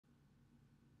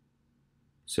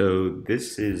So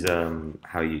this is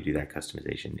how you do that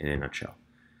customization in a nutshell.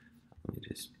 Let me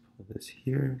just pull this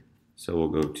here. So we'll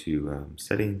go to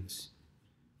settings,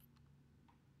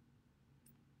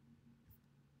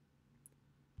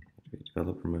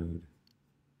 developer mode.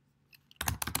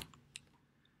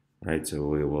 All right, so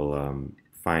we will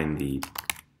find the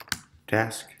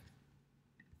task.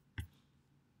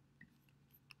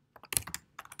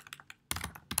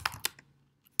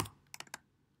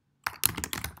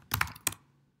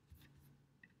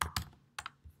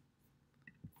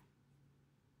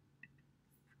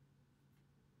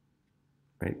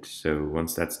 Right, so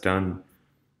once that's done,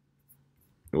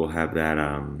 we'll have that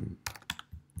I'll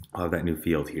have that new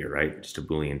field here, right? Just a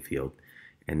Boolean field.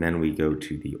 And then we go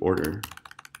to the order,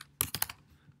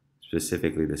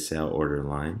 specifically the sale order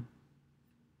line.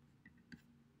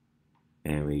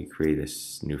 And we create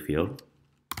this new field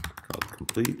called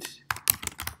complete.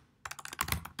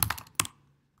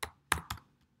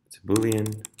 It's a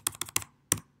Boolean.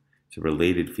 It's a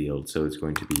related field, so it's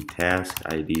going to be task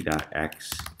id.x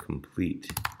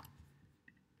complete.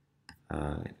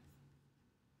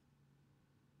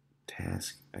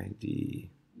 Task ID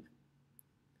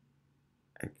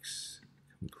X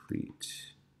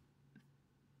complete.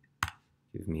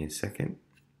 Give me a second.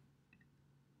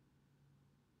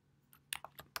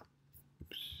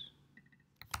 Oops.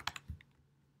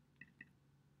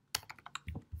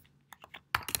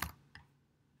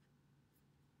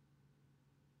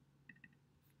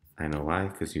 I know why,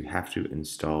 because you have to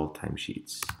install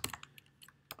timesheets.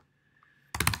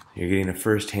 You're getting a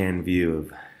first-hand view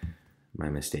of my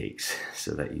mistakes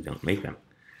so that you don't make them.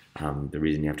 The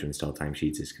reason you have to install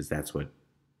timesheets is because that's what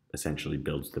essentially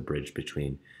builds the bridge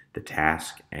between the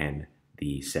task and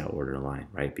the sale order line,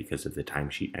 right? Because of the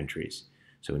timesheet entries.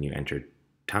 So when you enter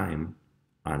time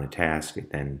on a task,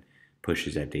 it then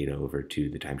pushes that data over to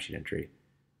the timesheet entry,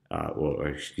 or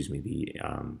excuse me, the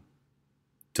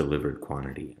delivered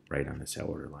quantity right on the sale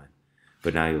order line.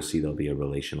 But now you'll see there'll be a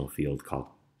relational field called,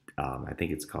 I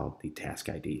think it's called the task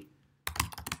ID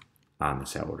on the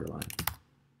sale order line.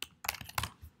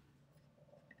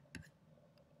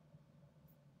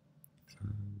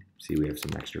 See, we have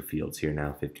some extra fields here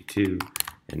now, 52,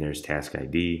 and there's task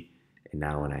ID. And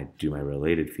now when I do my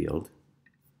related field,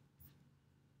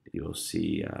 you'll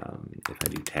see if I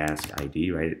do task ID,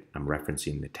 right, I'm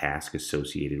referencing the task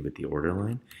associated with the order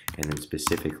line, and then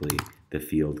specifically the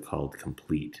field called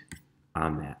complete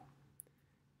on that.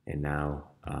 And now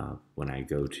when I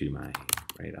go to my,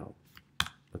 right, I'll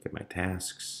look at my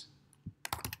tasks,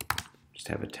 just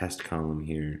have a test column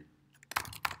here,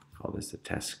 call this a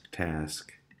test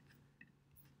task.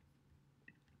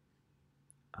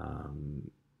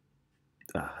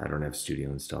 I don't have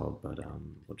Studio installed, but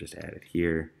we'll just add it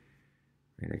here.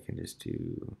 Right, I can just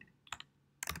do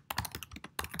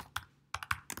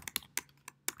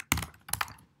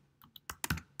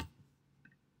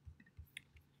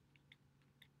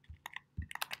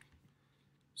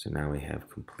so now we have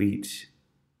complete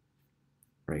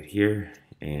right here,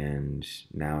 and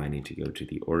now I need to go to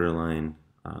the order line.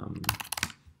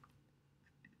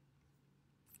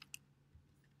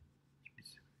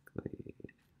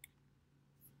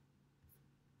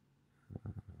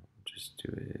 Just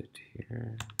do it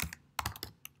here.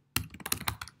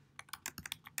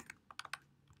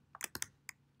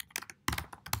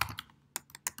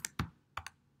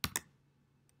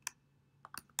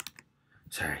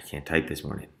 Sorry, I can't type this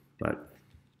morning, but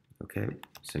okay.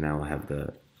 So now we'll have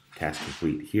the task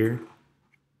complete here.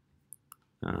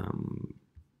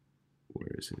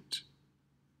 Where is it?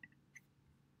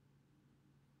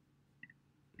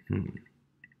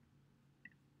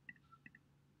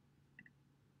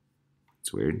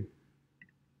 It's weird.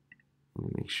 Let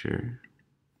me make sure.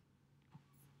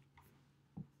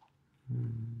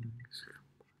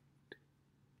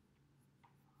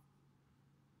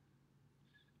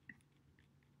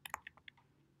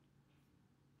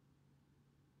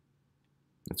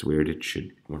 That's weird. It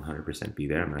should 100% be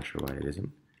there. I'm not sure why it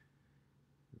isn't.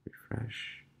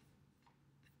 Refresh.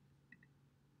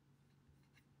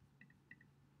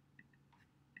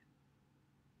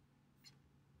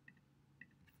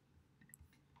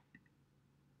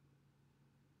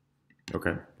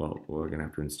 Okay, well, we're gonna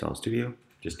have to install Studio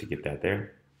just to get that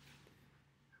there.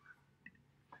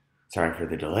 Sorry for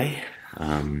the delay.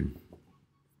 Okay.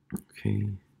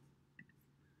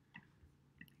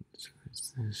 So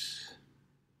is this.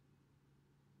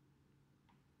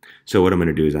 So what I'm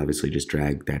gonna do is obviously just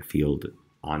drag that field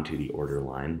onto the order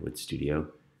line with Studio.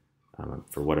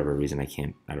 For whatever reason, I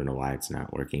don't know why it's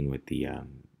not working with the,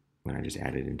 when I just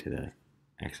added into the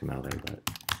XML there, but.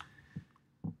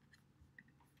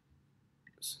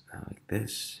 So now like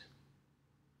this.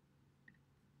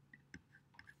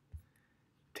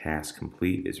 task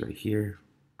complete is right here.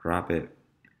 Drop it.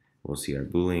 We'll see our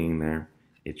Boolean there.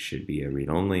 It should be a read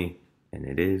only, and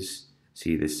it is.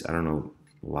 See this, I don't know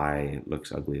why it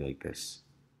looks ugly like this.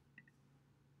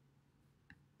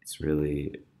 It's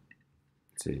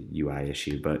a UI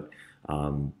issue, but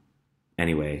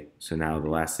anyway, so now the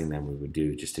last thing that we would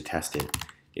do just to test it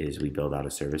is we build out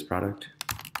a service product,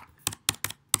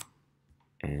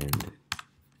 and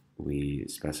we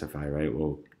specify, right,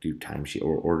 we'll do timesheet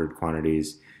or ordered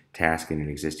quantities, task in an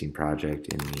existing project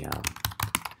in the,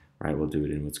 right, we'll do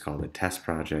it in what's called a test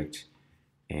project,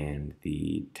 and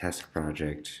the test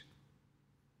project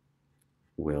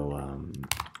will,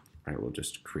 right, we'll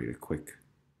just create a quick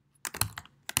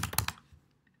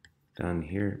done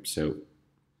here. So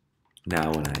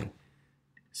now when I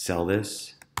sell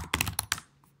this,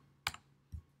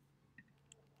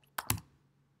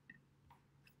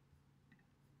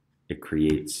 it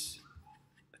creates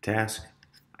a task.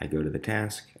 I go to the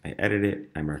task, I edit it,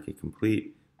 I mark it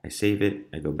complete, I save it,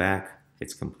 I go back,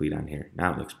 it's complete on here.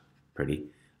 Now it looks pretty.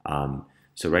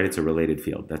 So right, it's a related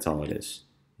field. That's all it is.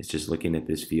 It's just looking at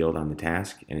this field on the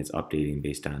task, and it's updating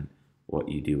based on what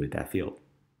you do with that field.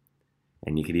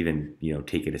 And you could even,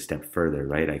 take it a step further,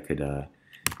 right? I could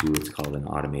do what's called an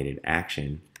automated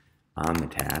action on the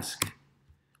task,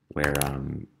 where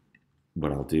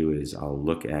what I'll do is I'll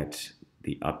look at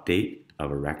the update of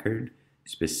a record.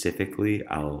 Specifically,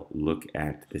 I'll look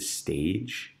at the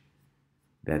stage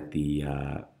that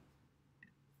the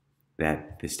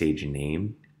stage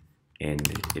name,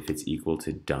 and if it's equal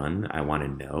to done, I want to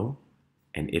know.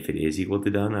 And if it is equal to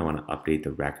done, I want to update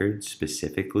the record.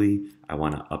 Specifically, I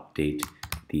want to update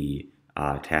the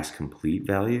task complete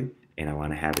value, and I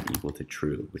want to have it equal to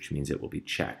true, which means it will be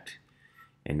checked.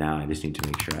 And now I just need to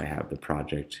make sure I have the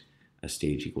project a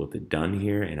stage equal to done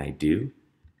here, and I do.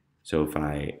 So if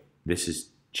this is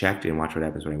checked, and watch what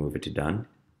happens when I move it to done.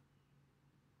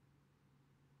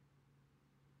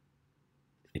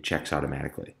 It checks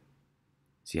automatically.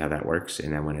 See how that works?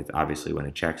 And then when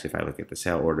it checks, if I look at the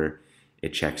sale order,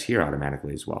 it checks here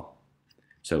automatically as well.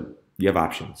 So you have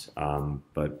options,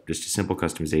 but just a simple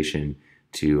customization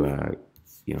to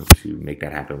to make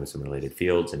that happen with some related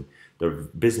fields. And the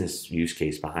business use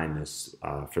case behind this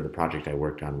for the project I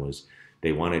worked on was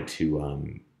they wanted to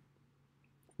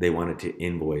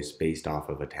invoice based off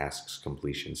of a task's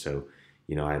completion. So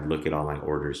I'd look at all my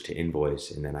orders to invoice,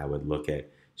 and then I would look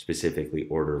at specifically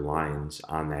order lines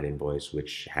on that invoice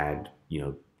which had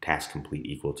task complete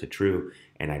equal to true,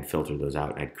 and I'd filter those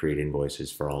out, and I'd create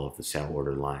invoices for all of the sale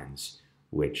order lines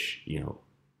which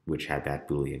had that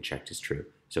Boolean checked as true.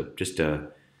 So just an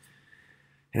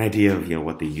idea of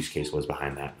what the use case was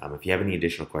behind that. If you have any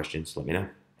additional questions, let me know.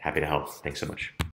 Happy to help. Thanks so much.